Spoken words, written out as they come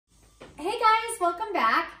welcome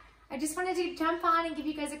back. I just wanted to jump on and give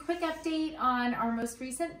you guys a quick update on our most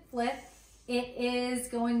recent flip. It is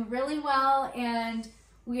going really well and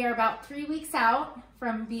we are about 3 weeks out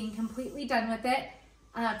from being completely done with it.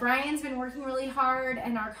 Brian's been working really hard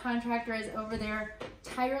and our contractor is over there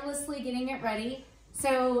tirelessly getting it ready.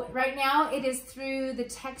 So right now it is through the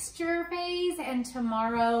texture phase and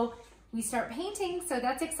tomorrow we start painting, so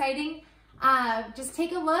that's exciting. Just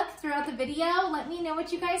take a look throughout the video. Let me know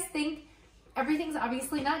what you guys think. Everything's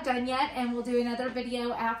obviously not done yet, and we'll do another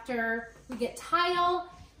video after we get tile,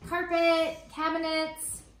 carpet,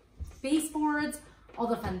 cabinets, baseboards, all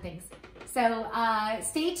the fun things. So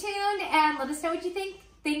stay tuned and let us know what you think.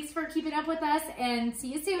 Thanks for keeping up with us and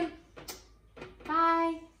see you soon.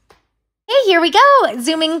 Bye. Hey, here we go.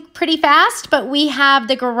 Zooming pretty fast, but we have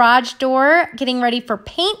the garage door getting ready for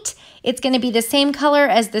paint. It's going to be the same color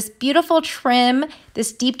as this beautiful trim,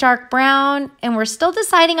 this deep dark brown, and we're still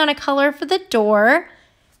deciding on a color for the door.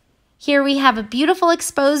 Here we have a beautiful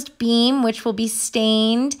exposed beam, which will be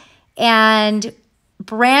stained, and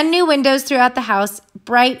brand new windows throughout the house,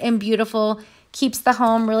 bright and beautiful, keeps the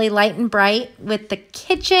home really light and bright. With the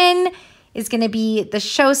kitchen is going to be the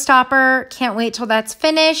showstopper. Can't wait till that's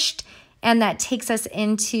finished. And that takes us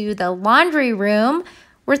into the laundry room.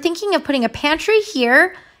 We're thinking of putting a pantry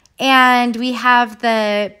here. And we have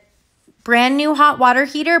the brand new hot water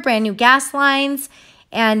heater, brand new gas lines,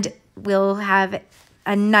 and we'll have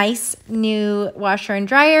a nice new washer and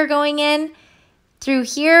dryer going in. Through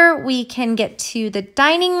here, we can get to the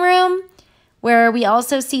dining room where we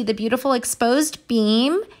also see the beautiful exposed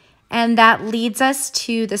beam, and that leads us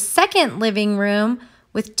to the second living room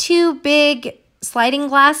with two big sliding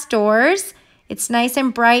glass doors. It's nice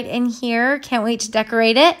and bright in here. Can't wait to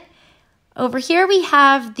decorate it. Over here we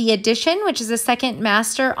have the addition, which is a second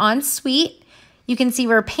master ensuite. You can see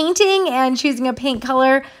we're painting and choosing a paint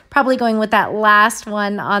color, probably going with that last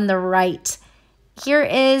one on the right. Here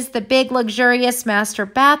is the big luxurious master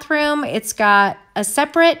bathroom. It's got a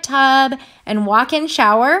separate tub and walk-in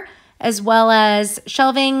shower, as well as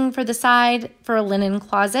shelving for the side for a linen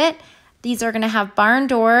closet. These are going to have barn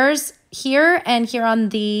doors here and here on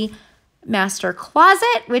the master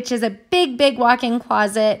closet, which is a big walk-in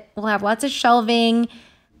closet. We'll have lots of shelving.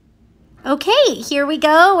 Okay, here we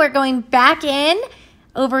go. We're going back in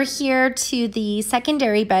over here to the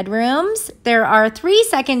secondary bedrooms. There are 3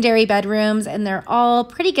 secondary bedrooms and they're all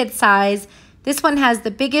pretty good size. This one has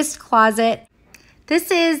the biggest closet.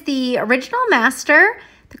 This is the original master.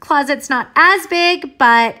 The closet's not as big,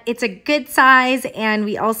 but it's a good size. And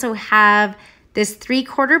we also have this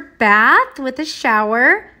 3/4 bath with a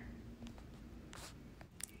shower.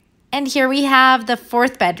 And here we have the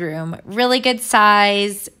 4th bedroom, really good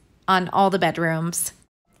size on all the bedrooms.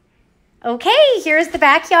 Okay, here's the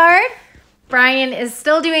backyard. Brian is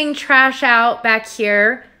still doing trash out back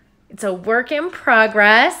here. It's a work in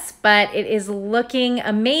progress, but it is looking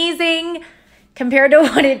amazing compared to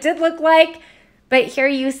what it did look like. But here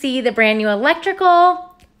you see the brand new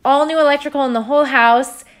electrical, all new electrical in the whole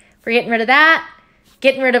house. We're getting rid of that,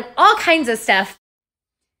 getting rid of all kinds of stuff.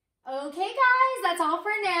 Okay guys, that's all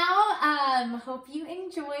for now. Hope you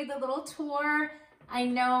enjoyed the little tour. I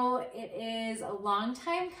know it is a long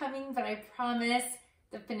time coming, but I promise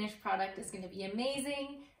the finished product is going to be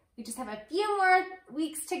amazing. We just have a few more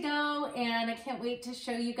weeks to go and I can't wait to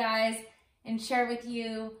show you guys and share with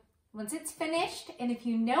you once it's finished. And if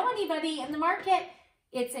you know anybody in the market,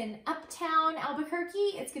 it's in Uptown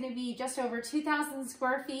Albuquerque. It's going to be just over 2,000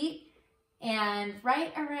 square feet and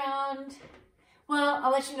right around, well,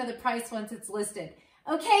 I'll let you know the price once it's listed.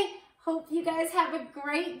 Okay, hope you guys have a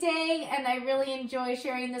great day and I really enjoy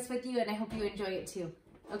sharing this with you and I hope you enjoy it too.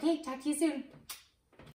 Okay, talk to you soon.